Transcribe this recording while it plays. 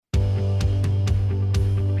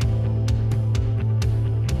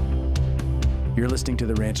You're listening to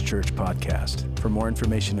the Ranch Church podcast. For more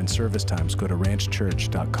information and service times, go to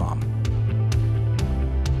ranchchurch.com.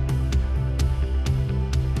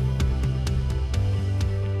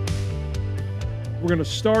 We're going to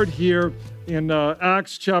start here in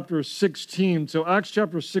Acts chapter 16. So Acts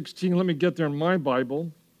chapter 16, let me get there in my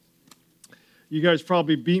Bible. You guys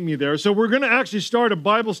probably beat me there. So we're going to actually start a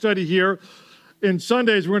Bible study here in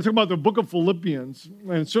Sundays. We're going to talk about the book of Philippians.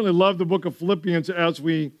 And certainly love the book of Philippians as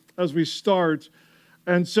we start.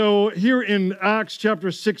 And so here in Acts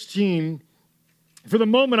chapter 16, for the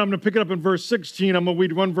moment, I'm going to pick it up in verse 16. I'm going to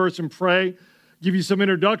read one verse and pray, give you some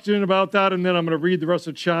introduction about that, and then I'm going to read the rest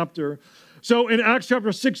of the chapter. So in Acts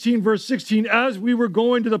chapter 16, verse 16, as we were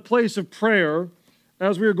going to the place of prayer,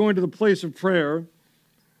 a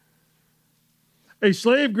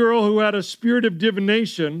slave girl who had a spirit of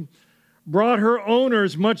divination brought her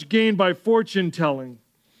owners much gain by fortune telling.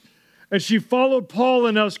 And she followed Paul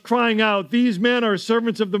and us, crying out, "These men are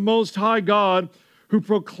servants of the Most High God, who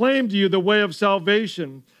proclaim to you the way of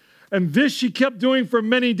salvation." And this she kept doing for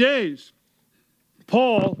many days.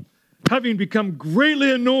 Paul, having become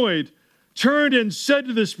greatly annoyed, turned and said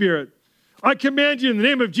to the spirit, "I command you in the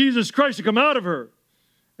name of Jesus Christ to come out of her."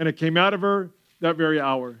 And it came out of her that very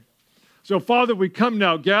hour. So, Father, we come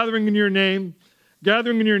now gathering in your name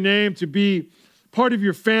to be part of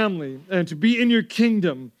your family and to be in your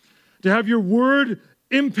kingdom, to have your word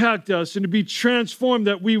impact us and to be transformed,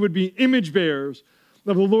 that we would be image bearers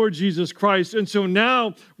of the Lord Jesus Christ. And so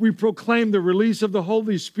now we proclaim the release of the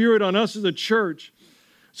Holy Spirit on us as a church.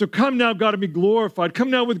 So come now, God, and be glorified. Come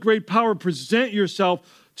now with great power. Present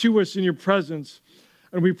yourself to us in your presence.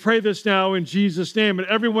 And we pray this now in Jesus' name. And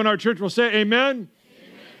everyone in our church will say amen.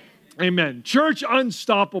 Amen. Church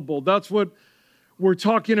unstoppable. That's what we're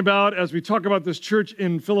talking about as we talk about this church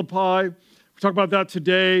in Philippi. We talk about that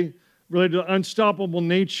today, related to the unstoppable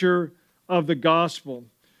nature of the gospel.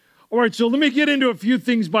 All right, so let me get into a few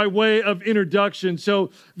things by way of introduction.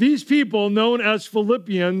 So these people, known as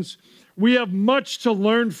Philippians, we have much to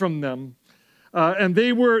learn from them. And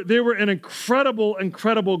they were an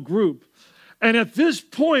incredible group. And at this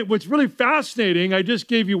point, what's really fascinating, I just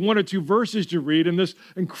gave you one or two verses to read in this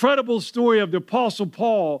incredible story of the Apostle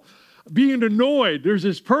Paul being annoyed. There's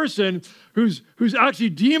this person who's actually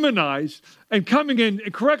demonized and coming in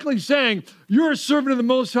and correctly saying, "You're a servant of the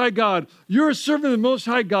Most High God. You're a servant of the Most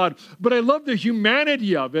High God." But I love the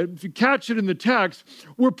humanity of it, if you catch it in the text,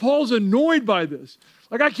 where Paul's annoyed by this.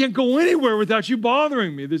 Like, I can't go anywhere without you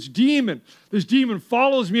bothering me. This demon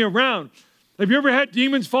follows me around. Have you ever had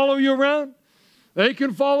demons follow you around? They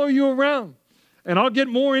can follow you around. And I'll get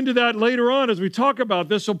more into that later on as we talk about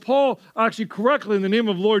this. So Paul actually correctly, in the name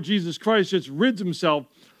of Lord Jesus Christ, just rids himself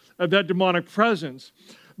of that demonic presence.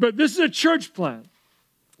 But this is a church plan.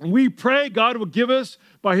 And we pray God will give us,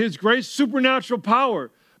 by his grace, supernatural power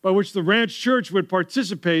by which the Ranch Church would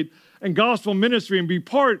participate in gospel ministry and be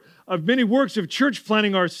part of many works of church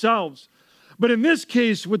planning ourselves. But in this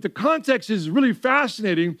case, what the context is really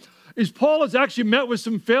fascinating is Paul has actually met with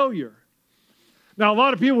some failure. Now, a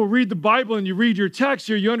lot of people read the Bible and you read your text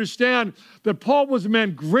here, you understand that Paul was a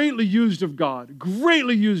man greatly used of God.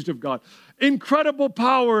 Incredible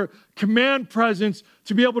power, command presence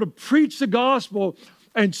to be able to preach the gospel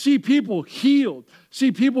and see people healed,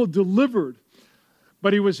 see people delivered.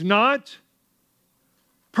 But he was not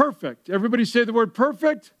perfect. Everybody say the word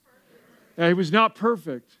perfect? Yeah, he was not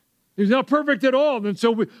perfect. He's not perfect at all. And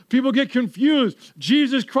so people get confused.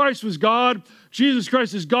 Jesus Christ was God. Jesus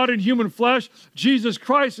Christ is God in human flesh. Jesus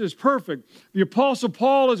Christ is perfect. The Apostle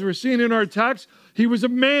Paul, as we're seeing in our text, he was a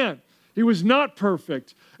man. He was not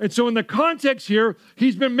perfect. And so in the context here,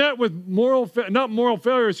 he's been met with not moral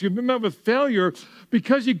failures. He's been met with failure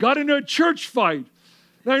because he got into a church fight.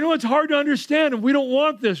 Now, I know it's hard to understand, and we don't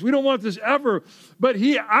want this. We don't want this ever. But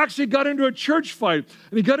he actually got into a church fight.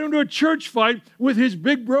 And he got into a church fight with his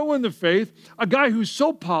big bro in the faith, a guy who's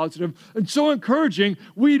so positive and so encouraging,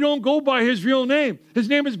 we don't go by his real name. His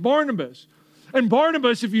name is Barnabas. And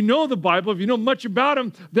Barnabas, if you know the Bible, if you know much about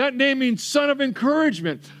him, that name means son of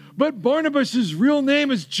encouragement. But Barnabas' real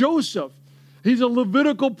name is Joseph. He's a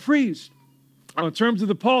Levitical priest. In terms of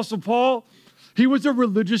the Apostle Paul, he was a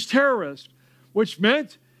religious terrorist, which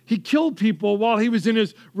meant he killed people while he was in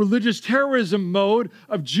his religious terrorism mode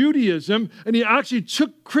of Judaism, and he actually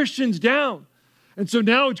took Christians down. And so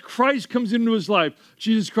now Christ comes into his life.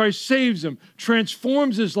 Jesus Christ saves him,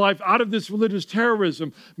 transforms his life out of this religious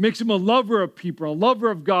terrorism, makes him a lover of people, a lover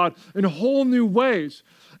of God in whole new ways.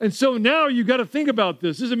 And so now you got to think about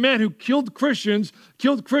this. This is a man who killed Christians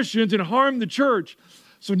and harmed the church.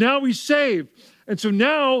 So now he's saved. And so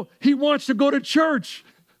now he wants to go to church.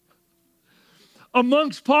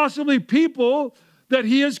 amongst possibly people that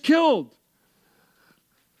he has killed.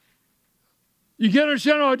 You can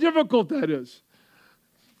understand how difficult that is.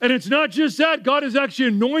 And it's not just that. God has actually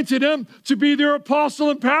anointed him to be their apostle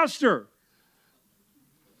and pastor.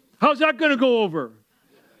 How's that going to go over?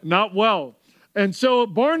 Not well. And so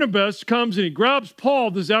Barnabas comes and he grabs Paul.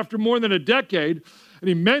 This is after more than a decade. And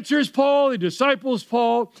he mentors Paul. He disciples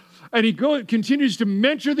Paul. And he continues to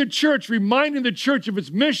mentor the church, reminding the church of its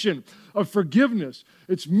mission of forgiveness,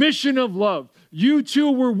 its mission of love. You too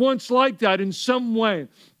were once like that in some way.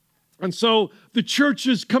 And so the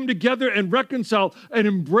churches come together and reconcile and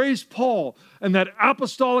embrace Paul and that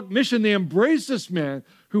apostolic mission. They embrace this man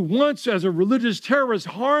who once, as a religious terrorist,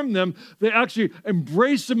 harmed them. They actually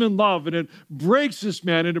embrace him in love, and it breaks this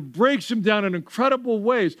man, and it breaks him down in incredible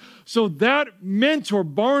ways. So that mentor,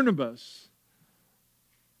 Barnabas,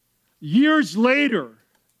 years later,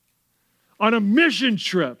 on a mission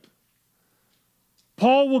trip,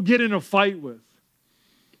 Paul will get in a fight with.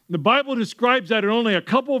 The Bible describes that in only a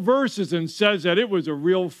couple verses and says that it was a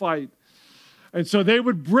real fight. And so they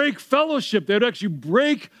would break fellowship. They would actually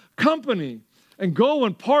break company and go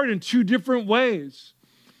and part in two different ways.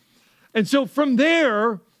 And so from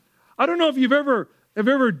there, I don't know if you've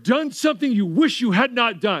ever done something you wish you had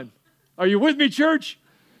not done. Are you with me, church?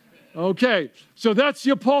 Okay, so that's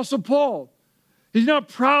the Apostle Paul. He's not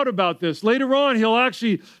proud about this. Later on, he'll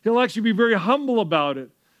actually be very humble about it.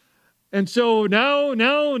 And so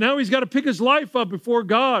now he's got to pick his life up before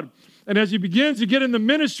God. And as he begins to get in the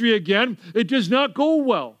ministry again, it does not go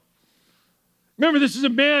well. Remember, this is a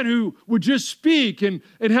man who would just speak and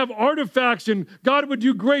have artifacts, and God would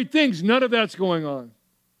do great things. None of that's going on.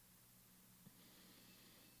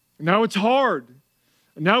 Now it's hard.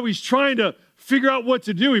 And now he's trying to figure out what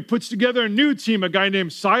to do. He puts together a new team, a guy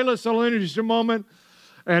named Silas. I'll introduce in a moment.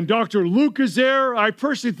 And Dr. Luke is there. I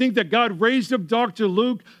personally think that God raised up Dr.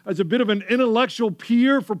 Luke as a bit of an intellectual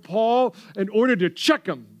peer for Paul in order to check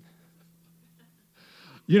him.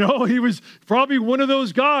 You know, he was probably one of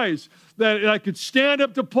those guys that could stand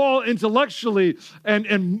up to Paul intellectually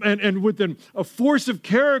and with a force of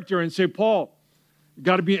character and say, Paul, you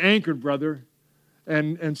got to be anchored, brother.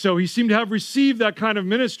 And so he seemed to have received that kind of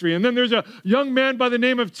ministry. And then there's a young man by the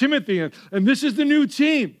name of Timothy, and this is the new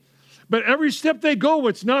team. But every step they go,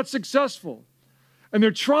 it's not successful. And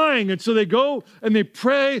they're trying, and so they go and they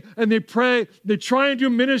pray and they pray. They try and do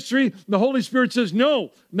ministry. The Holy Spirit says,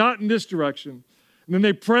 no, not in this direction. And then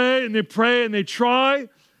they pray and they pray and they try,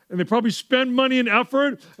 and they probably spend money and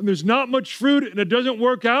effort, and there's not much fruit, and it doesn't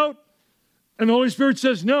work out. And the Holy Spirit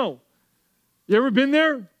says, no. You ever been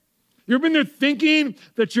there? You ever been there thinking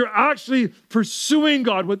that you're actually pursuing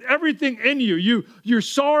God with everything in you? You're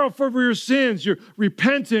sorrowful for your sins. You're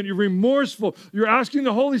repentant. You're remorseful. You're asking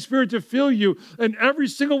the Holy Spirit to fill you. And every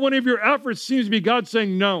single one of your efforts seems to be God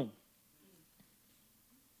saying no.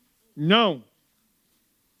 No.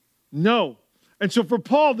 No. And so for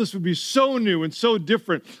Paul, this would be so new and so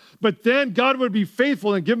different. But then God would be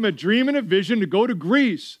faithful and give him a dream and a vision to go to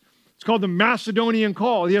Greece. It's called the Macedonian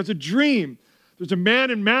call. He has a dream. There's a man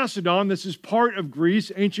in Macedon, this is part of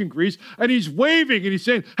Greece, ancient Greece, and he's waving and he's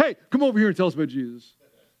saying, hey, come over here and tell us about Jesus.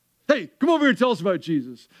 Hey, come over here and tell us about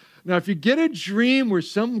Jesus. Now, if you get a dream where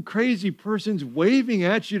some crazy person's waving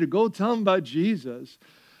at you to go tell them about Jesus,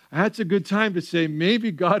 that's a good time to say, maybe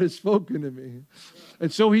God has spoken to me.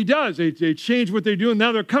 And so he does. They change what they do, and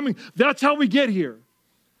now they're coming. That's how we get here.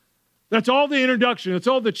 That's all the introduction. That's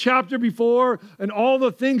all the chapter before, and all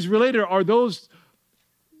the things related are those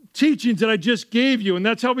teachings that I just gave you, and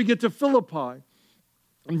that's how we get to Philippi.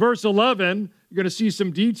 In verse 11, you're going to see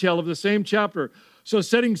some detail of the same chapter. So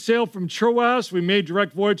setting sail from Troas, we made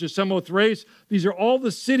direct voyage to Samothrace. These are all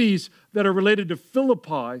the cities that are related to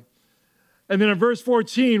Philippi. And then in verse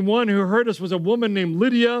 14, one who heard us was a woman named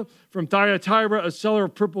Lydia from Thyatira, a seller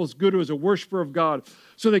of purple goods, who was a worshiper of God.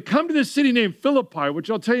 So they come to this city named Philippi, which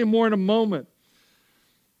I'll tell you more in a moment.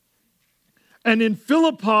 And in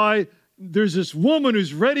Philippi, there's this woman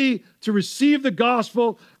who's ready to receive the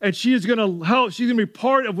gospel, and she is going to help. She's going to be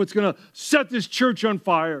part of what's going to set this church on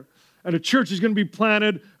fire. And a church is going to be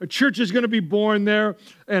planted. A church is going to be born there,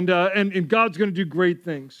 and God's going to do great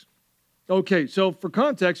things. Okay, so for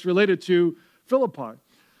context related to Philippi.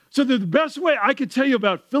 So the best way I could tell you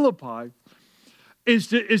about Philippi is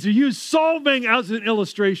to use solving as an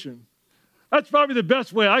illustration. That's probably the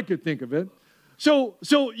best way I could think of it. So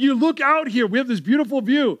you look out here. We have this beautiful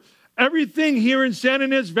view. Everything here in San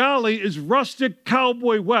Ynez Valley is rustic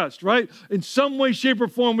cowboy west, right? In some way, shape, or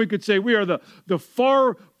form, we could say we are the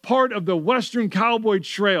far part of the Western Cowboy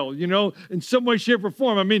Trail, you know, in some way, shape, or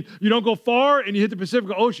form. I mean, you don't go far and you hit the Pacific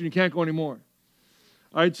Ocean, you can't go anymore.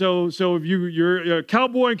 All right, so if you're a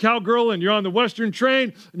cowboy and cowgirl and you're on the Western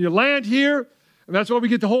train and you land here, and that's why we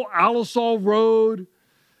get the whole Alisal Road,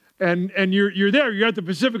 and you're there, you're at the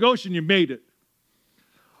Pacific Ocean, you made it.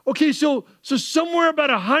 Okay, so somewhere about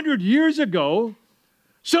 100 years ago,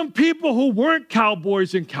 some people who weren't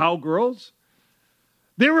cowboys and cowgirls,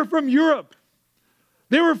 they were from Europe.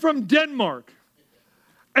 They were from Denmark.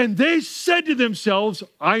 And they said to themselves,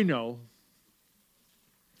 I know,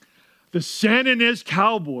 the San Ynez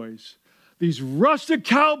Cowboys, these rustic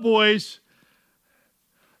cowboys,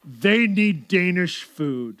 they need Danish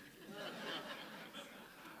food.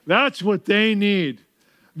 That's what they need.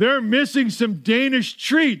 They're missing some Danish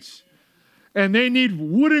treats, and they need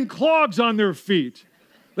wooden clogs on their feet.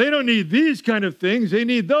 They don't need these kind of things. They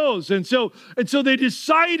need those. And so they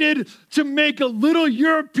decided to make a little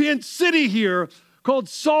European city here called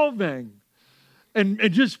Solvang and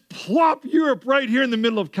just plop Europe right here in the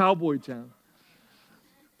middle of Cowboy Town.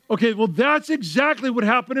 Okay, well, that's exactly what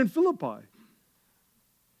happened in Philippi.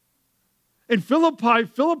 In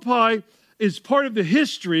Philippi is part of the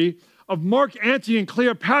history of Mark Antony and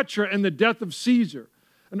Cleopatra and the death of Caesar.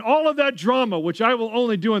 And all of that drama, which I will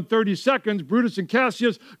only do in 30 seconds, Brutus and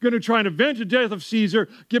Cassius going to try and avenge the death of Caesar,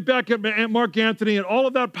 get back at Mark Antony, and all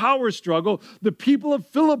of that power struggle, the people of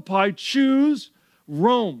Philippi choose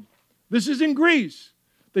Rome. This is in Greece.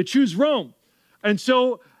 They choose Rome. And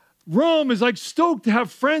so Rome is like stoked to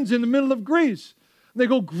have friends in the middle of Greece. And they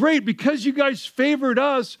go, great, because you guys favored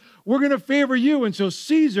us, we're going to favor you. And so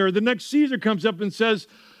Caesar, the next Caesar comes up and says,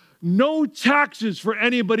 no taxes for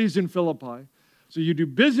anybody who's in Philippi. So you do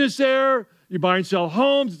business there, you buy and sell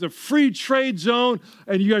homes, it's a free trade zone,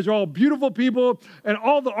 and you guys are all beautiful people, and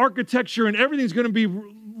all the architecture and everything's going to be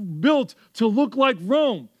built to look like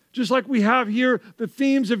Rome, just like we have here the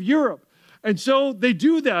themes of Europe. And so they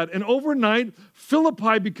do that, and overnight,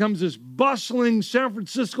 Philippi becomes this bustling San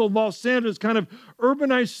Francisco, Los Angeles kind of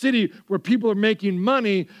urbanized city where people are making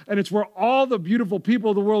money, and it's where all the beautiful people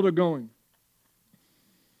of the world are going.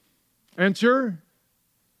 Enter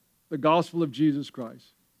the gospel of Jesus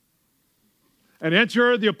Christ. And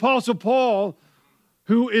enter the Apostle Paul,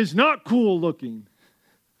 who is not cool looking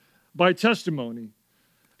by testimony.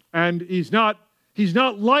 And he's not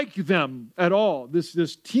like them at all.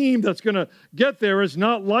 This team that's going to get there is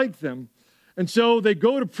not like them. And so they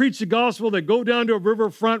go to preach the gospel. They go down to a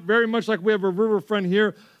riverfront, very much like we have a riverfront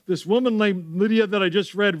here. This woman named Lydia that I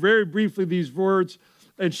just read very briefly these words,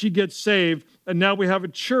 and she gets saved. And now we have a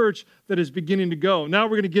church that is beginning to go. Now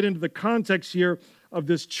we're going to get into the context here of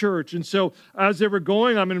this church. And so as they were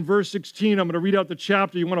going, I'm in verse 16. I'm going to read out the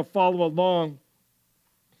chapter. You want to follow along.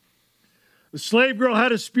 The slave girl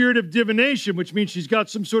had a spirit of divination, which means she's got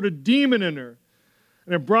some sort of demon in her.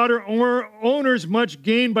 And it brought her owners much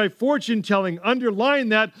gain by fortune telling. Underline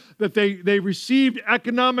that they received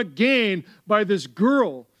economic gain by this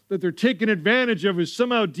girl that they're taking advantage of, is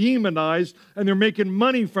somehow demonized, and they're making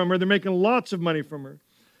money from her. They're making lots of money from her.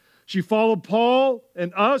 She followed Paul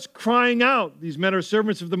and us, crying out, these men are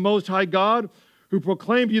servants of the Most High God, who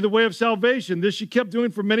proclaim to you the way of salvation. This she kept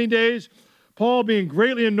doing for many days. Paul, being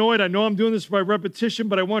greatly annoyed, I know I'm doing this by repetition,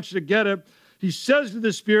 but I want you to get it. He says to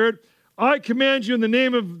the Spirit, I command you in the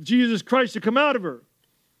name of Jesus Christ to come out of her.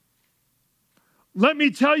 Let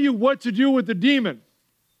me tell you what to do with the demon.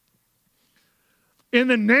 In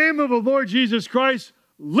the name of the Lord Jesus Christ,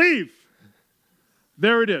 leave.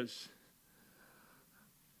 There it is.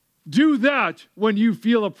 Do that when you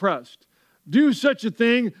feel oppressed. Do such a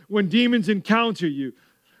thing when demons encounter you.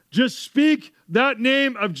 Just speak that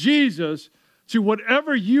name of Jesus to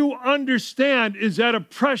whatever you understand is that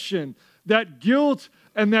oppression, that guilt,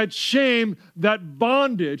 and that shame, that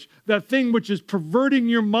bondage, that thing which is perverting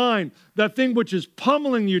your mind, that thing which is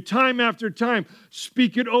pummeling you time after time.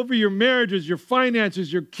 Speak it over your marriages, your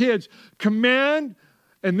finances, your kids. Command,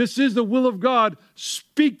 and this is the will of God,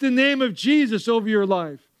 speak the name of Jesus over your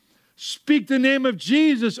life. Speak the name of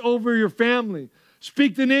Jesus over your family.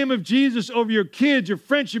 Speak the name of Jesus over your kids, your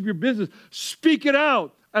friendship, your business. Speak it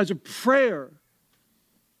out as a prayer.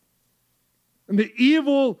 And the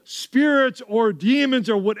evil spirits or demons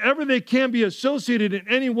or whatever they can be associated in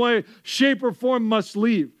any way, shape, or form must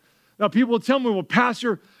leave. Now, people will tell me, well,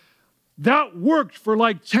 Pastor, that worked for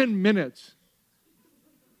like 10 minutes.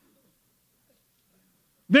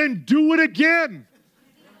 Then do it again.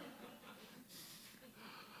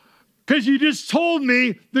 Because you just told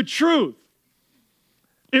me the truth.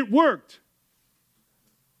 It worked.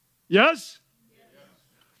 Yes?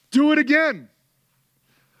 Do it again.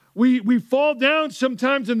 We fall down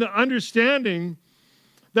sometimes in the understanding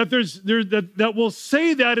that that we'll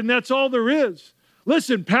say that and that's all there is.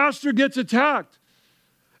 Listen, pastor gets attacked.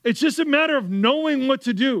 It's just a matter of knowing what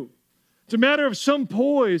to do. It's a matter of some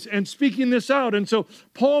poise and speaking this out. And so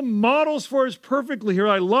Paul models for us perfectly here.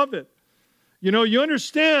 I love it. You know, you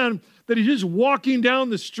understand that he's just walking down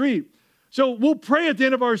the street. So we'll pray at the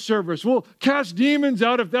end of our service. We'll cast demons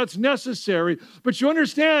out if that's necessary. But you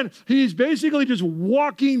understand, he's basically just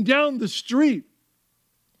walking down the street.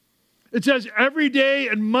 It's as everyday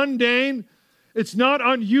and mundane. It's not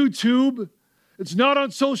on YouTube. It's not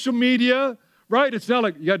on social media, right? It's not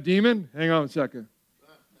like, you got a demon? Hang on a second.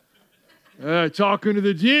 Talking to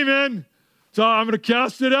the demon. So I'm going to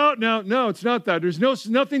cast it out now. No, it's not that. There's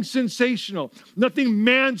nothing sensational, nothing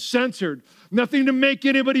man-centered, nothing to make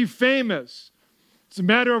anybody famous. It's a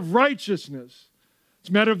matter of righteousness. It's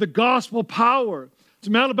a matter of the gospel power. It's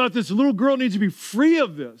a matter about this little girl needs to be free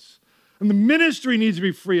of this. And the ministry needs to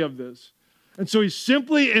be free of this. And so he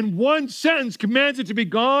simply, in one sentence, commands it to be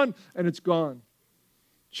gone, and it's gone.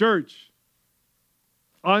 Church,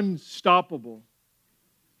 unstoppable.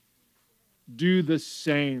 Do the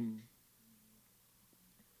same.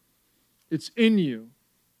 It's in you.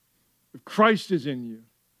 If Christ is in you,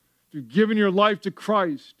 if you've given your life to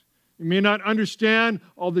Christ, you may not understand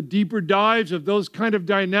all the deeper dives of those kind of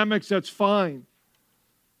dynamics, that's fine.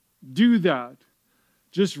 Do that.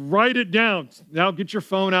 Just write it down. Now get your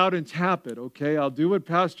phone out and tap it, okay? I'll do what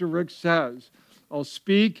Pastor Rick says. I'll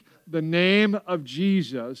speak the name of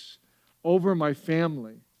Jesus over my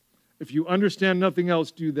family. If you understand nothing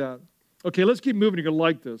else, do that. Okay, let's keep moving. You're going to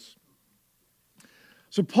like this.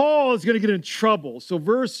 So Paul is going to get in trouble. So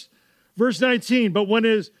verse 19, but when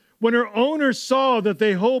her owners saw that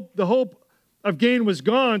the hope of gain was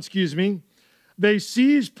gone, they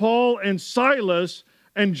seized Paul and Silas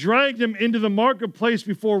and dragged them into the marketplace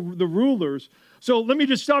before the rulers. So let me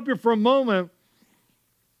just stop here for a moment.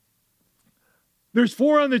 There's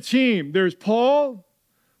 4 on the team. There's Paul,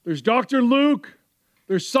 there's Dr. Luke,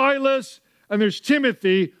 there's Silas, and there's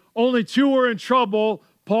Timothy. Only 2 are in trouble,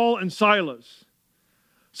 Paul and Silas.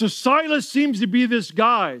 So Silas seems to be this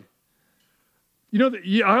guy. You know,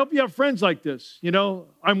 I hope you have friends like this. You know,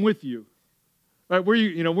 I'm with you. Right? Where are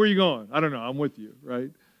you going? I don't know. I'm with you, right?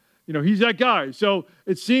 You know, he's that guy. So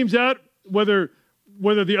it seems that whether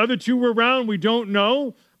the other 2 were around, we don't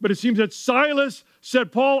know. But it seems that Silas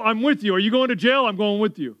said, Paul, I'm with you. Are you going to jail? I'm going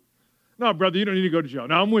with you. No, brother, you don't need to go to jail.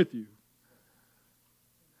 No, I'm with you.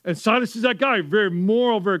 And Silas is that guy, very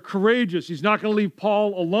moral, very courageous. He's not going to leave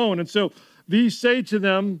Paul alone. And so these say to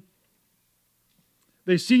them,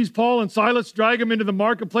 they seize Paul and Silas, drag him into the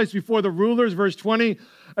marketplace before the rulers, verse 20.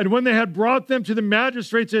 And when they had brought them to the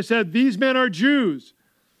magistrates, they said, these men are Jews,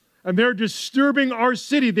 and they're disturbing our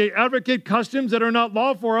city. They advocate customs that are not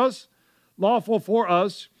lawful for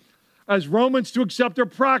us, as Romans to accept their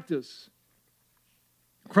practice.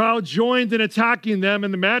 The crowd joined in attacking them,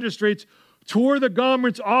 and the magistrates tore the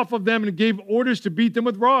garments off of them and gave orders to beat them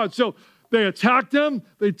with rods. So they attacked them,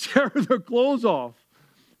 they tear their clothes off.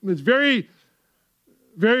 And it's very,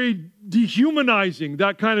 very dehumanizing,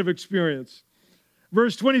 that kind of experience.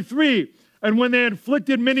 Verse 23, and when they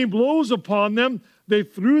inflicted many blows upon them, they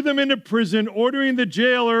threw them into prison, ordering the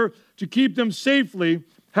jailer to keep them safely.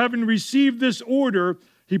 Having received this order,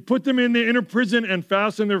 he put them in the inner prison and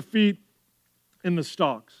fastened their feet in the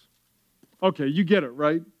stocks. Okay, you get it,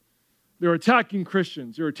 right? They're attacking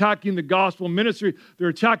Christians. They're attacking the gospel ministry. They're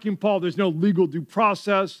attacking Paul. There's no legal due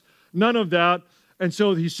process, none of that. And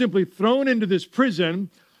so he's simply thrown into this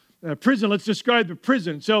prison. Let's describe the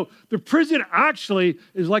prison. So the prison actually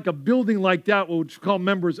is like a building like that, what we call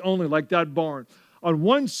members only, like that barn. On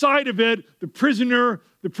one side of it, the prisoner,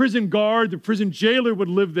 the prison guard, the prison jailer would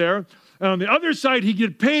live there. And on the other side, he'd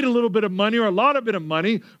get paid a little bit of money or a lot of bit of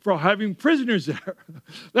money for having prisoners there.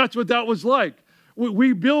 That's what that was like.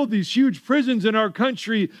 We build these huge prisons in our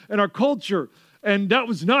country and our culture, and that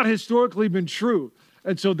was not historically been true.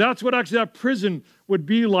 And so that's what actually that prison would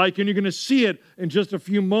be like, and you're going to see it in just a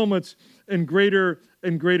few moments in greater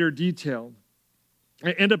detail.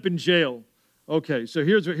 I end up in jail. Okay, so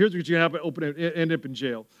here's what's going to happen, end up in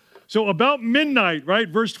jail. So about midnight, right,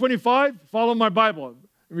 verse 25, follow my Bible,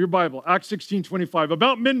 your Bible, Acts 16:25.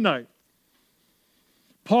 About midnight,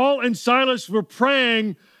 Paul and Silas were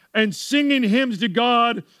praying and singing hymns to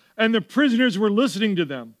God, and the prisoners were listening to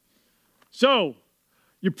them. So,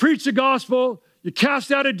 you preach the gospel, you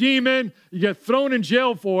cast out a demon, you get thrown in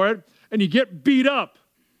jail for it, and you get beat up.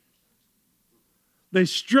 They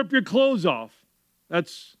strip your clothes off.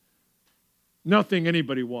 That's nothing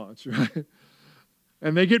anybody wants, right?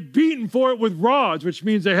 And they get beaten for it with rods, which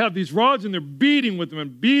means they have these rods and they're beating with them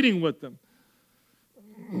and beating with them.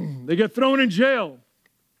 They get thrown in jail.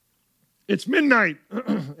 It's midnight,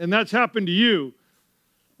 and that's happened to you.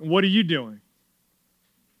 And what are you doing?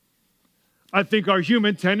 I think our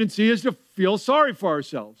human tendency is to feel sorry for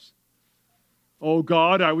ourselves. Oh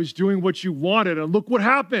God, I was doing what you wanted, and look what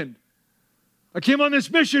happened. I came on this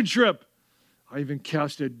mission trip. I even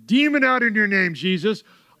cast a demon out in your name, Jesus.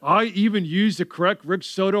 I even used the correct Rick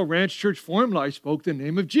Soto Ranch Church formula. I spoke the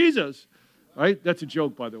name of Jesus. Right? That's a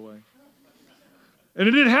joke, by the way. And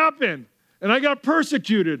it didn't happen. And I got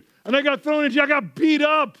persecuted. And I got thrown in jail. I got beat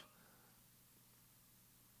up.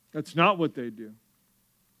 That's not what they do.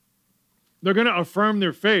 They're going to affirm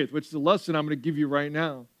their faith, which is the lesson I'm going to give you right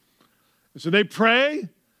now. So they pray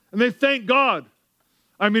and they thank God.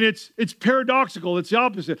 I mean, it's paradoxical. It's the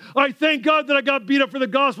opposite. I thank God that I got beat up for the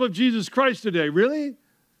gospel of Jesus Christ today. Really?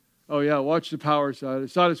 Oh, yeah, watch the power side.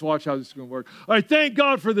 So I just watch how this is going to work. I thank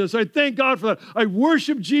God for this. I thank God for that. I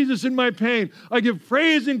worship Jesus in my pain. I give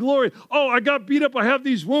praise and glory. Oh, I got beat up. I have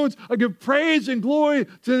these wounds. I give praise and glory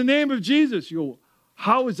to the name of Jesus. You go,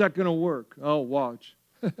 how is that going to work? Oh, watch.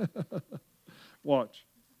 Watch.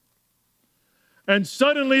 And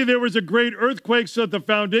suddenly there was a great earthquake so that the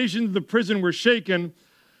foundations of the prison were shaken.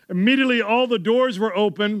 Immediately all the doors were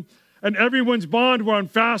open and everyone's bonds were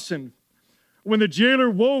unfastened. When the jailer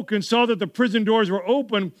woke and saw that the prison doors were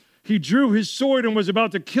open, he drew his sword and was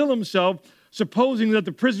about to kill himself, supposing that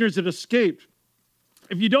the prisoners had escaped.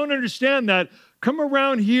 If you don't understand that, come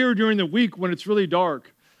around here during the week when it's really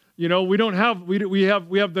dark. You know, we have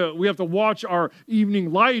to watch our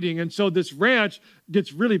evening lighting, and so this ranch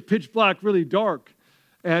gets really pitch black, really dark.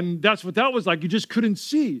 And that's what that was like. You just couldn't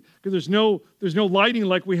see because there's no lighting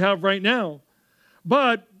like we have right now.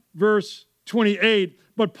 But verse 28,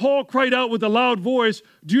 but Paul cried out with a loud voice,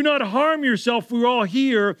 "Do not harm yourself, we're all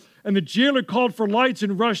here." And the jailer called for lights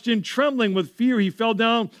and rushed in trembling with fear. He fell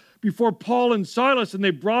down before Paul and Silas, and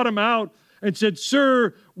they brought him out and said,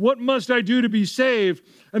 "Sir, what must I do to be saved?"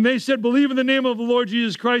 And they said, "Believe in the name of the Lord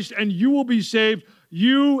Jesus Christ, and you will be saved,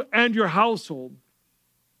 you and your household."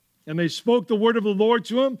 And they spoke the word of the Lord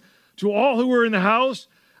to him, to all who were in the house.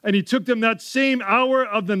 And he took them that same hour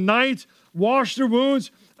of the night, washed their wounds,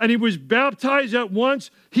 and he was baptized at once,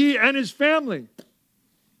 he and his family.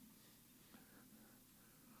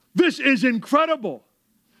 This is incredible.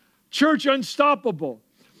 Church unstoppable.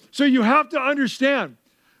 So you have to understand.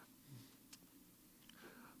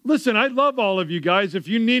 Listen, I love all of you guys. If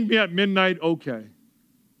you need me at midnight, okay.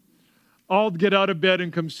 I'll get out of bed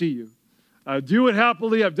and come see you. I do it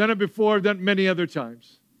happily. I've done it before. I've done it many other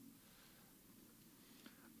times.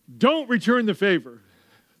 Don't return the favor.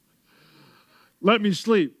 Let me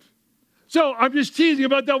sleep. So I'm just teasing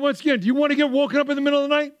about that once again. Do you want to get woken up in the middle of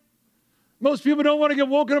the night? Most people don't want to get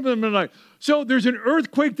woken up in the middle of the night. So there's an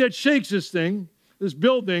earthquake that shakes this thing, this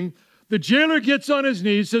building. The jailer gets on his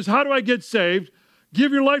knees, says, "How do I get saved?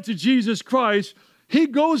 Give your life to Jesus Christ." He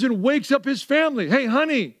goes and wakes up his family. "Hey,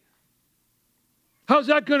 honey, how's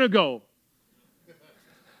that going to go?"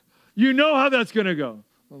 You know how that's going to go.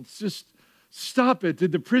 Well, just stop it.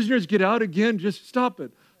 Did the prisoners get out again? Just stop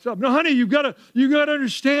it. Stop. No, honey, you gotta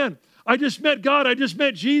understand. I just met God. I just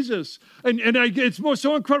met Jesus. It's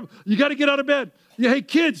so incredible. You got to get out of bed. Yeah, hey,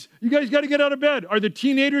 kids, you guys got to get out of bed. Are the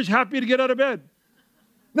teenagers happy to get out of bed?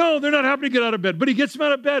 No, they're not happy to get out of bed, but he gets them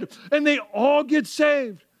out of bed, and they all get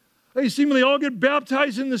saved. They seemingly all get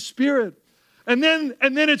baptized in the Spirit. And then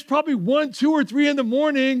it's probably 1, 2, or 3 in the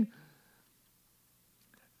morning.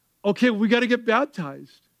 Okay, we got to get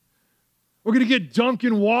baptized. We're going to get dunked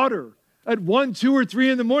in water at 1, 2, or 3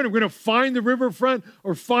 in the morning. We're going to find the riverfront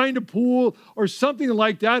or find a pool or something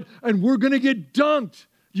like that, and we're going to get dunked.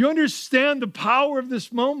 Do you understand the power of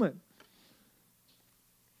this moment?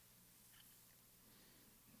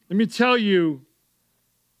 Let me tell you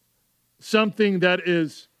something that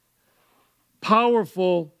is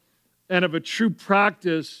powerful and of a true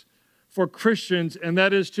practice for Christians, and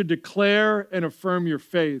that is to declare and affirm your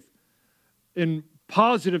faith in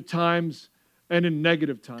positive times and in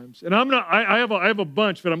negative times. And I have a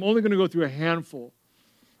bunch, but I'm only going to go through a handful.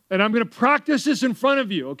 And I'm going to practice this in front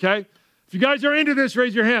of you, okay? If you guys are into this,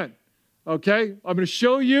 raise your hand, okay? I'm going to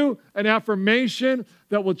show you an affirmation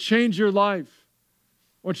that will change your life.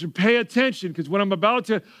 I want you to pay attention, because what I'm about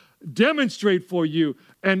to demonstrate for you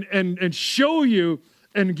and show you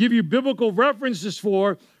and give you biblical references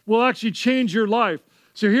for will actually change your life.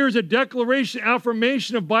 So here's a declaration,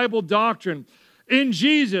 affirmation of Bible doctrine. In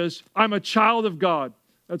Jesus, I'm a child of God.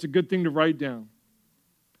 That's a good thing to write down.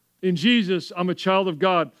 In Jesus, I'm a child of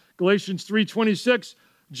God. Galatians 3:26,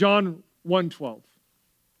 John 1:12.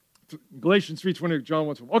 Galatians 3:20, John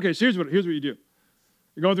 1:12. Okay, so here's what you do.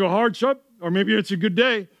 You're going through a hardship, or maybe it's a good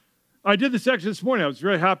day. I did this actually this morning. I was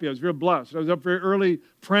very happy. I was very blessed. I was up very early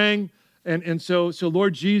praying. And so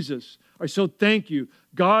Lord Jesus, I so thank you.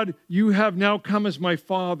 God, you have now come as my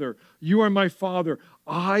Father. You are my Father.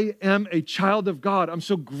 I am a child of God. I'm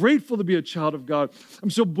so grateful to be a child of God. I'm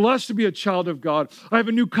so blessed to be a child of God. I have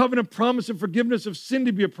a new covenant promise and forgiveness of sin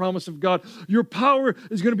to be a promise of God. Your power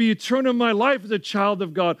is going to be eternal in my life as a child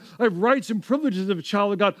of God. I have rights and privileges of a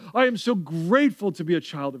child of God. I am so grateful to be a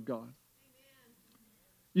child of God.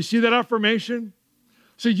 You see that affirmation?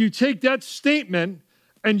 So you take that statement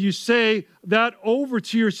and you say that over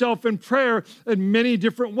to yourself in prayer in many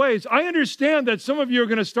different ways. I understand that some of you are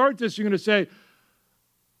going to start this, you're going to say,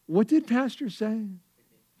 what did Pastor say?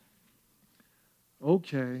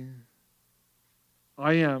 Okay,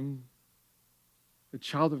 I am a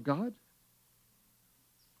child of God.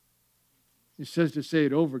 He says to say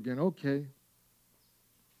it over again. Okay,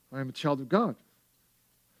 I am a child of God.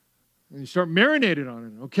 And you start marinating on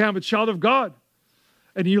it. Okay, I'm a child of God.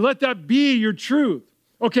 And you let that be your truth.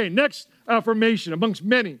 Okay, next affirmation amongst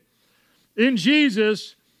many. In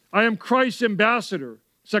Jesus, I am Christ's ambassador.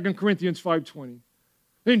 2 Corinthians 5:20.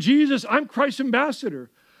 In Jesus, I'm Christ's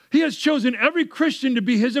ambassador. He has chosen every Christian to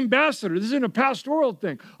be his ambassador. This isn't a pastoral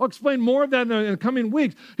thing. I'll explain more of that in the coming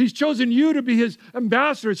weeks. He's chosen you to be his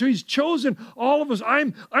ambassador. So he's chosen all of us.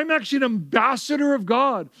 I'm actually an ambassador of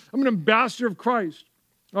God. I'm an ambassador of Christ.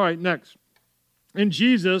 All right, next. In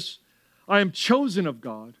Jesus, I am chosen of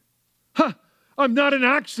God. I'm not an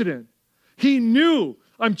accident. He knew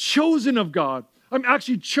I'm chosen of God. I'm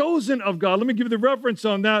actually chosen of God. Let me give you the reference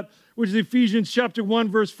on that, which is Ephesians chapter 1,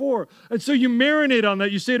 verse 4. And so you marinate on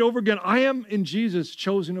that. You say it over again. I am in Jesus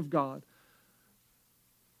chosen of God.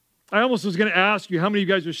 I almost was going to ask you, how many of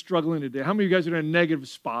you guys are struggling today? How many of you guys are in a negative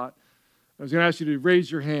spot? I was going to ask you to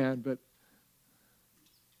raise your hand, but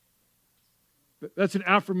that's an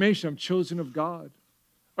affirmation. I'm chosen of God.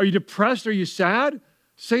 Are you depressed? Are you sad?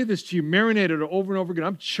 Say this to you. Marinate it over and over again.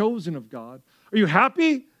 I'm chosen of God. Are you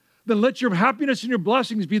happy? Then let your happiness and your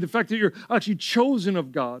blessings be the fact that you're actually chosen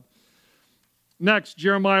of God. Next,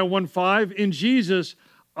 Jeremiah 1:5. In Jesus,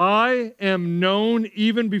 I am known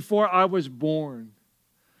even before I was born.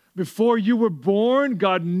 Before you were born,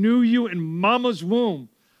 God knew you in mama's womb.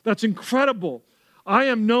 That's incredible. I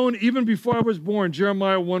am known even before I was born.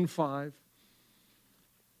 Jeremiah 1:5.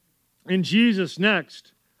 In Jesus,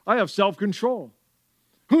 next, I have self-control.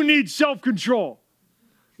 Who needs self-control?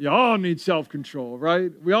 You all need self-control,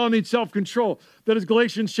 right? We all need self-control. That is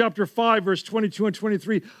Galatians chapter 5, verse 22 and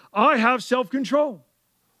 23. I have self-control.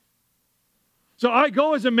 So I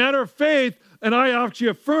go as a matter of faith, and I actually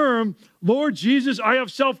affirm, Lord Jesus, I have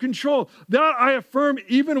self-control. That I affirm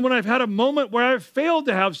even when I've had a moment where I've failed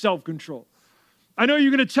to have self-control. I know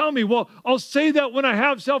you're going to tell me, well, I'll say that when I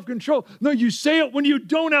have self-control. No, you say it when you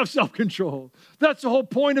don't have self-control. That's the whole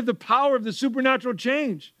point of the power of the supernatural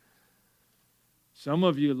change. Some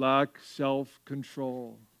of you lack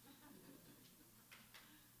self-control.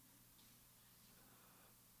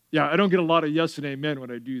 Yeah, I don't get a lot of yes and amen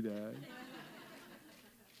when I do that.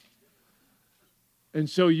 And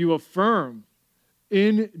so you affirm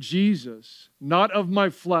in Jesus, not of my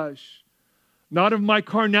flesh, not of my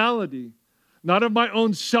carnality, not of my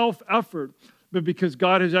own self-effort, but because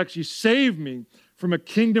God has actually saved me from a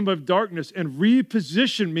kingdom of darkness and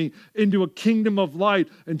repositioned me into a kingdom of light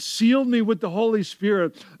and sealed me with the Holy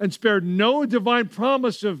Spirit and spared no divine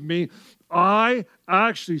promise of me. I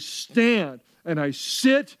actually stand and I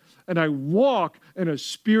sit and I walk in a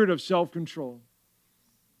spirit of self-control.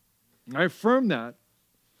 And I affirm that.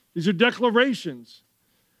 These are declarations.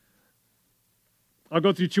 I'll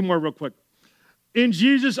go through two more real quick. In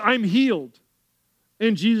Jesus, I'm healed.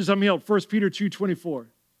 In Jesus, I'm healed. 1 Peter 2:24.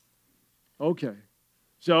 Okay.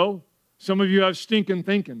 So, some of you have stinking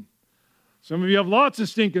thinking. Some of you have lots of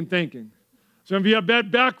stinking thinking. Some of you have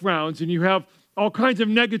bad backgrounds and you have all kinds of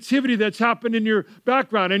negativity that's happened in your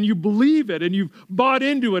background and you believe it and you've bought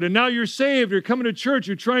into it and now you're saved, you're coming to church,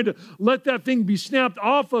 you're trying to let that thing be snapped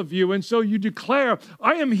off of you, and so you declare,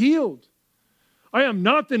 I am healed. I am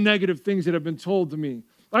not the negative things that have been told to me.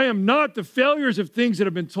 I am not the failures of things that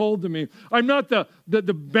have been told to me. I'm not the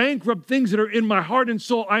bankrupt things that are in my heart and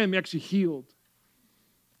soul. I am actually healed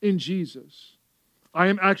in Jesus. I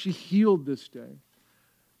am actually healed this day.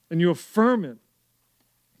 And you affirm it.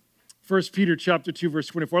 1 Peter chapter 2, verse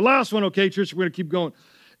 24. Last one, okay, church, we're going to keep going.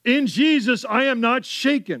 In Jesus, I am not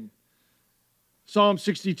shaken. Psalm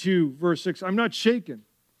 62, verse 6. I'm not shaken.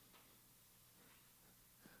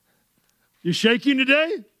 You shaking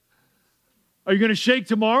today? Are you going to shake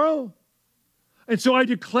tomorrow? And so I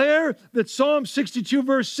declare that Psalm 62,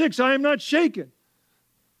 verse 6, I am not shaken.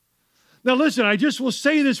 Now listen, I just will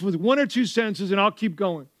say this with one or two sentences and I'll keep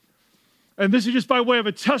going. And this is just by way of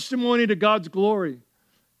a testimony to God's glory.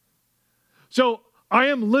 So I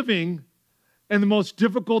am living and the most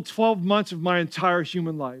difficult 12 months of my entire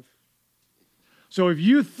human life. So if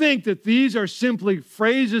you think that these are simply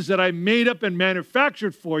phrases that I made up and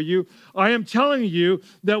manufactured for you, I am telling you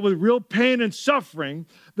that with real pain and suffering,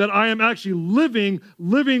 that I am actually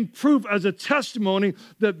living proof as a testimony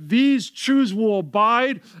that these truths will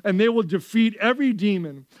abide and they will defeat every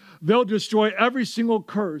demon. They'll destroy every single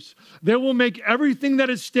curse. They will make everything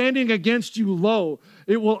that is standing against you low.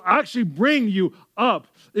 It will actually bring you up.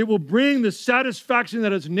 It will bring the satisfaction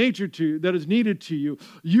that is needed to you.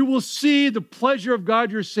 You will see the pleasure of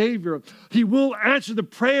God, your Savior. He will answer the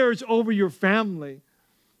prayers over your family.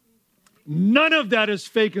 None of that is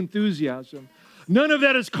fake enthusiasm. None of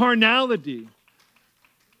that is carnality.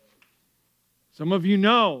 Some of you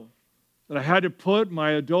know that I had to put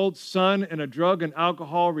my adult son in a drug and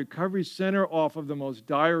alcohol recovery center off of the most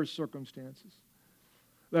dire circumstances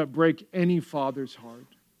that break any father's heart.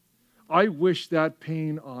 I wish that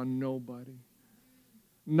pain on nobody,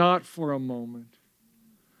 not for a moment.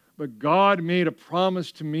 But God made a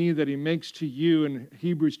promise to me that he makes to you in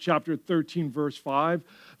Hebrews chapter 13, verse 5,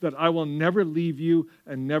 that I will never leave you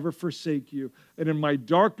and never forsake you. And in my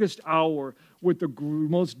darkest hour, with the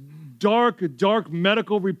most dark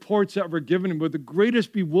medical reports that were given, with the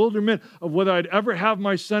greatest bewilderment of whether I'd ever have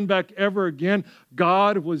my son back ever again,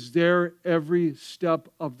 God was there every step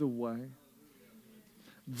of the way.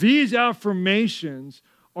 These affirmations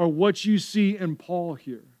are what you see in Paul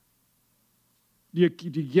here. Do you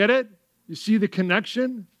get it? You see the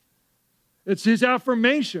connection? It's his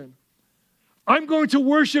affirmation. I'm going to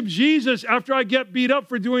worship Jesus after I get beat up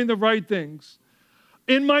for doing the right things.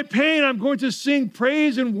 In my pain, I'm going to sing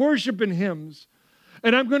praise and worship and hymns.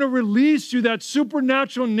 And I'm going to release you that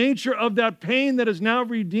supernatural nature of that pain that is now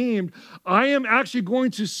redeemed. I am actually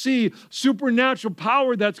going to see supernatural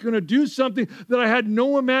power that's going to do something that I had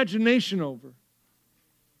no imagination over.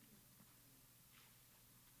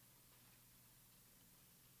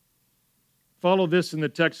 Follow this in the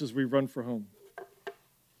text as we run for home.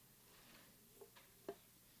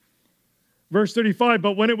 Verse 35,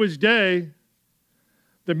 but when it was day,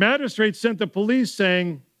 the magistrate sent the police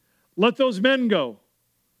saying, let those men go.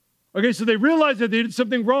 Okay, so they realized that they did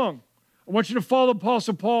something wrong. I want you to follow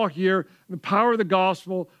Apostle Paul here, the power of the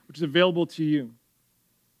gospel, which is available to you.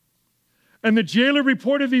 And the jailer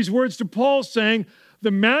reported these words to Paul, saying,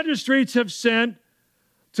 the magistrates have sent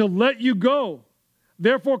to let you go.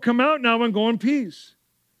 Therefore, come out now and go in peace.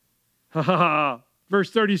 Ha ha ha. Verse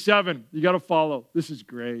 37, you got to follow. This is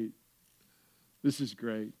great. This is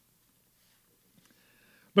great.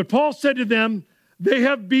 But Paul said to them, they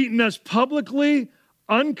have beaten us publicly,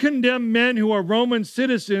 uncondemned men who are Roman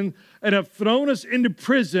citizens, and have thrown us into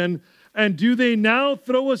prison. And do they now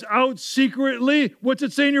throw us out secretly? What's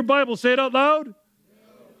it say in your Bible? Say it out loud.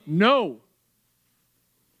 No.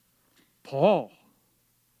 Paul.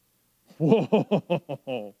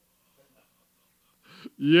 Whoa.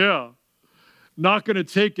 Yeah. Not going to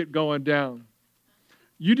take it going down.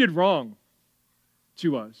 You did wrong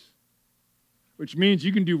to us, which means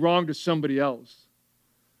you can do wrong to somebody else.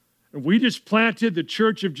 And we just planted the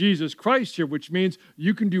Church of Jesus Christ here, which means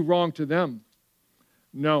you can do wrong to them.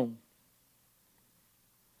 No.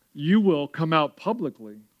 You will come out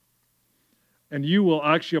publicly and you will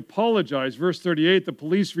actually apologize. Verse 38, the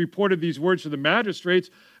police reported these words to the magistrates,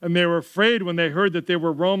 and they were afraid when they heard that they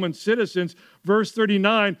were Roman citizens. Verse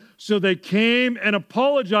 39, so they came and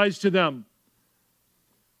apologized to them.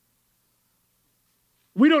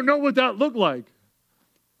 We don't know what that looked like.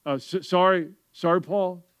 Sorry,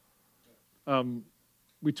 Paul.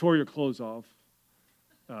 We tore your clothes off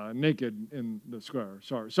naked in the square.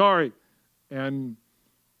 Sorry. And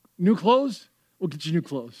new clothes? We'll get you new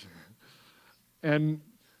clothes. And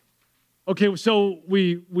okay, so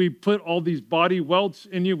we put all these body welts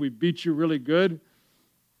in you. We beat you really good.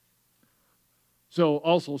 So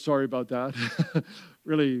also sorry about that.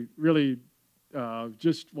 really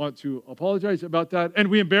just want to apologize about that. And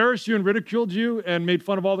we embarrassed you and ridiculed you and made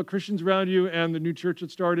fun of all the Christians around you and the new church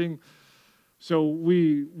that's starting. So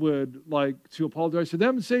we would like to apologize to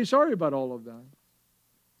them and say sorry about all of that.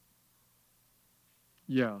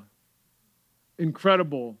 Yeah.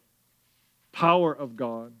 Incredible power of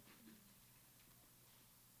God.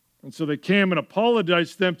 And so they came and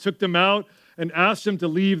apologized to them, took them out, and asked them to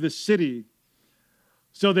leave the city.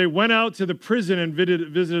 So they went out to the prison and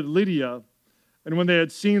visited Lydia. And when they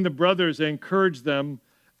had seen the brothers, they encouraged them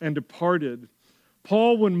and departed.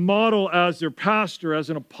 Paul would model as their pastor, as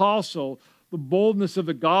an apostle, the boldness of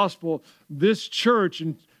the gospel. This church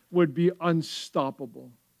would be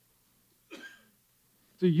unstoppable.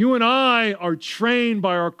 So you and I are trained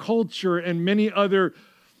by our culture and many other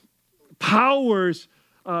powers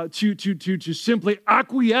to simply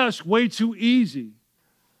acquiesce way too easy.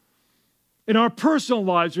 In our personal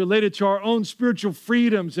lives, related to our own spiritual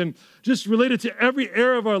freedoms and just related to every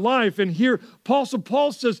area of our life. And here, Apostle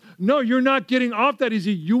Paul says, no, you're not getting off that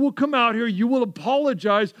easy. You will come out here, you will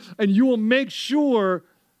apologize, and you will make sure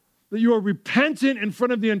that you are repentant in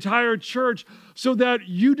front of the entire church so that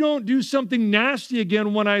you don't do something nasty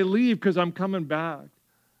again when I leave because I'm coming back.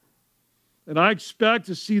 And I expect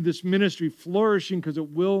to see this ministry flourishing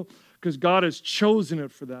because God has chosen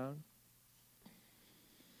it for that.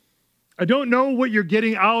 I don't know what you're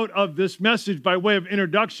getting out of this message by way of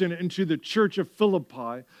introduction into the church of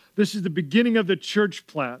Philippi. This is the beginning of the church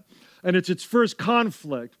plant, and it's its first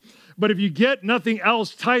conflict. But if you get nothing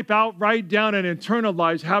else, type out, write down, and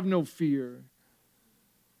internalize, have no fear.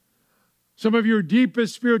 Some of your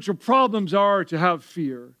deepest spiritual problems are to have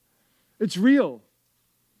fear. It's real.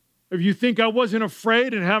 If you think I wasn't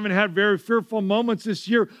afraid and haven't had very fearful moments this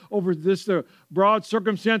year over the broad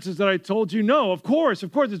circumstances that I told you, no, of course,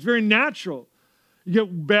 it's very natural. You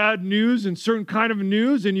get bad news and certain kind of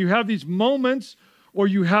news, and you have these moments, or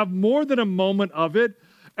you have more than a moment of it,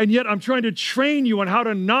 and yet I'm trying to train you on how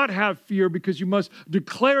to not have fear because you must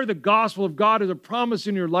declare the gospel of God as a promise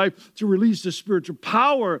in your life to release the spiritual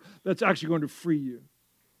power that's actually going to free you.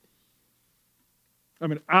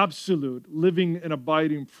 I'm an absolute living and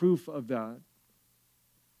abiding proof of that.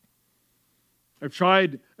 I've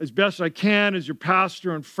tried as best I can as your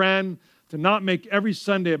pastor and friend to not make every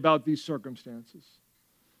Sunday about these circumstances.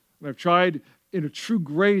 And I've tried in a true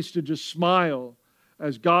grace to just smile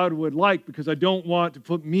as God would like, because I don't want to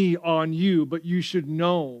put me on you, but you should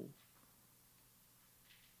know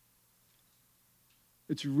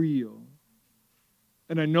it's real.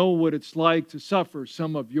 And I know what it's like to suffer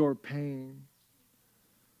some of your pain.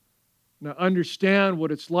 Now, understand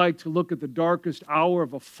what it's like to look at the darkest hour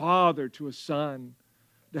of a father to a son,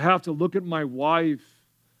 to have to look at my wife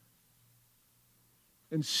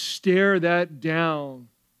and stare that down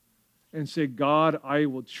and say, God, I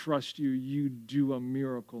will trust you. You do a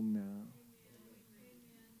miracle now.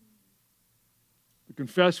 To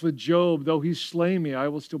confess with Job, though he slay me, I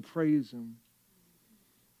will still praise him.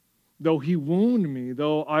 Though he wound me,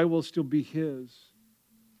 though I will still be his.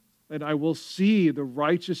 And I will see the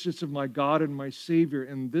righteousness of my God and my Savior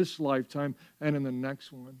in this lifetime and in the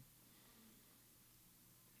next one.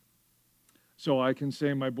 So I can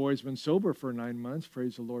say my boy's been sober for 9 months.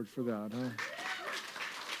 Praise the Lord for that, huh?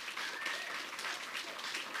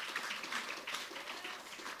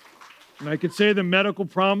 And I could say the medical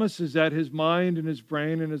promise is that his mind and his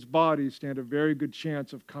brain and his body stand a very good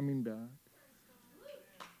chance of coming back.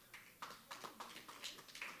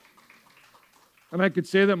 And I could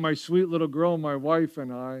say that my sweet little girl, my wife,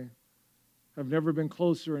 and I have never been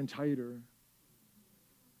closer and tighter,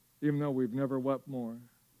 even though we've never wept more.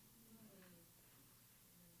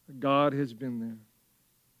 God has been there.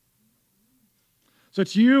 So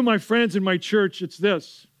to you, my friends in my church, it's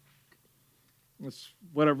this. It's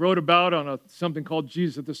what I wrote about on something called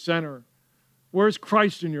Jesus at the Center. Where's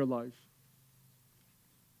Christ in your life?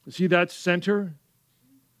 Is he that center?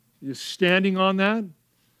 Are you standing on that?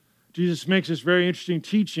 Jesus makes this very interesting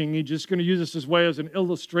teaching. He's just going to use this as way as an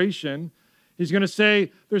illustration. He's going to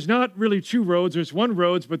say there's not really two roads. There's one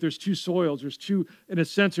road, but there's two soils. There's two, in a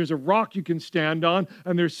sense, there's a rock you can stand on,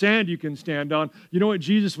 and there's sand you can stand on. You know what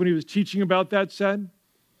Jesus, when he was teaching about that, said?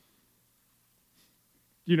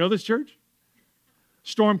 Do you know this, church?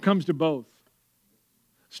 Storm comes to both.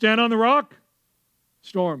 Stand on the rock,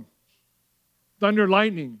 storm. Thunder,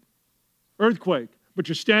 lightning, earthquake, but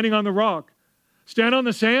you're standing on the rock. Stand on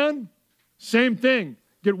the sand, same thing.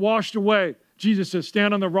 Get washed away. Jesus says,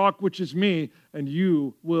 stand on the rock, which is me, and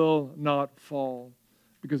you will not fall,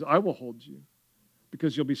 because I will hold you,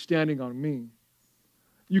 because you'll be standing on me.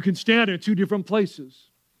 You can stand in two different places.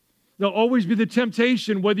 There'll always be the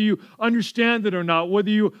temptation, whether you understand it or not, whether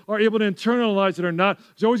you are able to internalize it or not.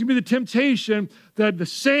 There's always going to be the temptation that the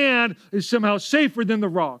sand is somehow safer than the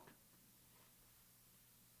rock.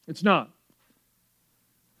 It's not.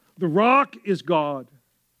 The rock is God.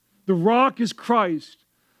 The rock is Christ.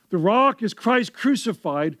 The rock is Christ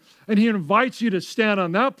crucified, and he invites you to stand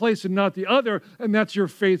on that place and not the other, and that's your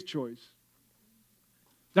faith choice.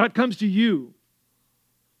 That comes to you.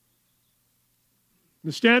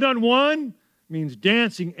 To stand on one means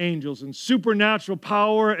dancing angels and supernatural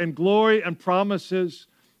power and glory and promises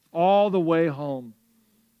all the way home,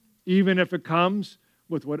 even if it comes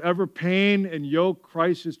with whatever pain and yoke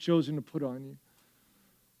Christ has chosen to put on you.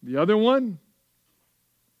 The other one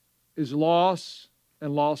is loss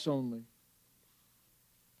and loss only.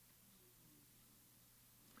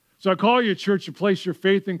 So I call you, church, to place your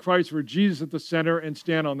faith in Christ where Jesus at the center and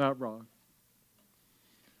stand on that rock.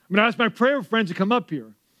 I'm going to ask my prayer friends to come up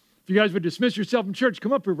here. If you guys would dismiss yourself from church,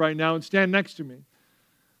 come up here right now and stand next to me.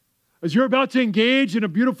 As you're about to engage in a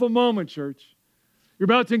beautiful moment, church, you're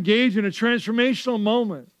about to engage in a transformational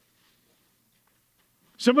moment.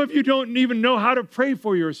 Some of you don't even know how to pray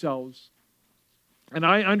for yourselves. And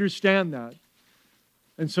I understand that.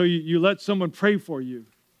 And so you let someone pray for you.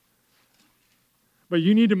 But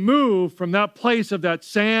you need to move from that place of that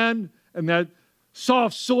sand and that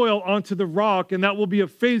soft soil onto the rock, and that will be a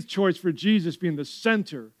faith choice for Jesus being the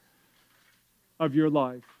center of your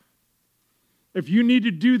life. If you need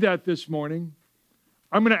to do that this morning,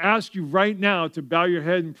 I'm going to ask you right now to bow your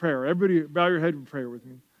head in prayer. Everybody bow your head in prayer with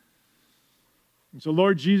me. And so,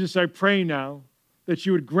 Lord Jesus, I pray now that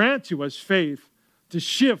you would grant to us faith to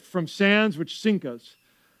shift from sands which sink us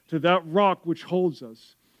to that rock which holds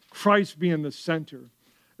us, Christ being the center.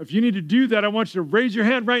 If you need to do that, I want you to raise your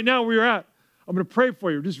hand right now where you're at. I'm going to pray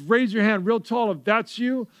for you. Just raise your hand real tall. If that's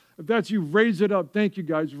you, raise it up. Thank you,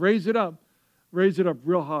 guys. Raise it up. Raise it up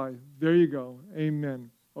real high. There you go.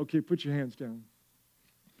 Amen. Okay, put your hands down.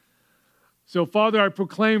 So, Father, I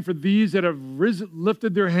proclaim for these that have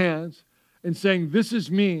lifted their hands and saying, this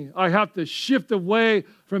is me. I have to shift away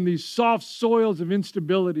from these soft soils of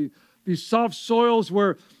instability, these soft soils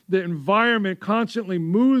where the environment constantly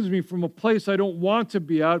moves me from a place I don't want to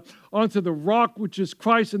be at onto the rock which is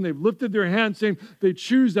Christ. And they've lifted their hands saying they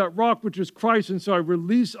choose that rock which is Christ. And so I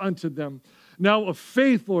release unto them now a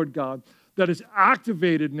faith, Lord God, that is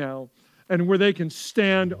activated now and where they can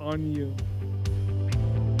stand on you.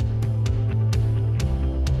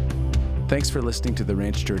 Thanks for listening to the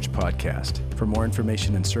Ranch Church podcast. For more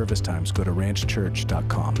information and service times, go to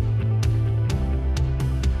ranchchurch.com.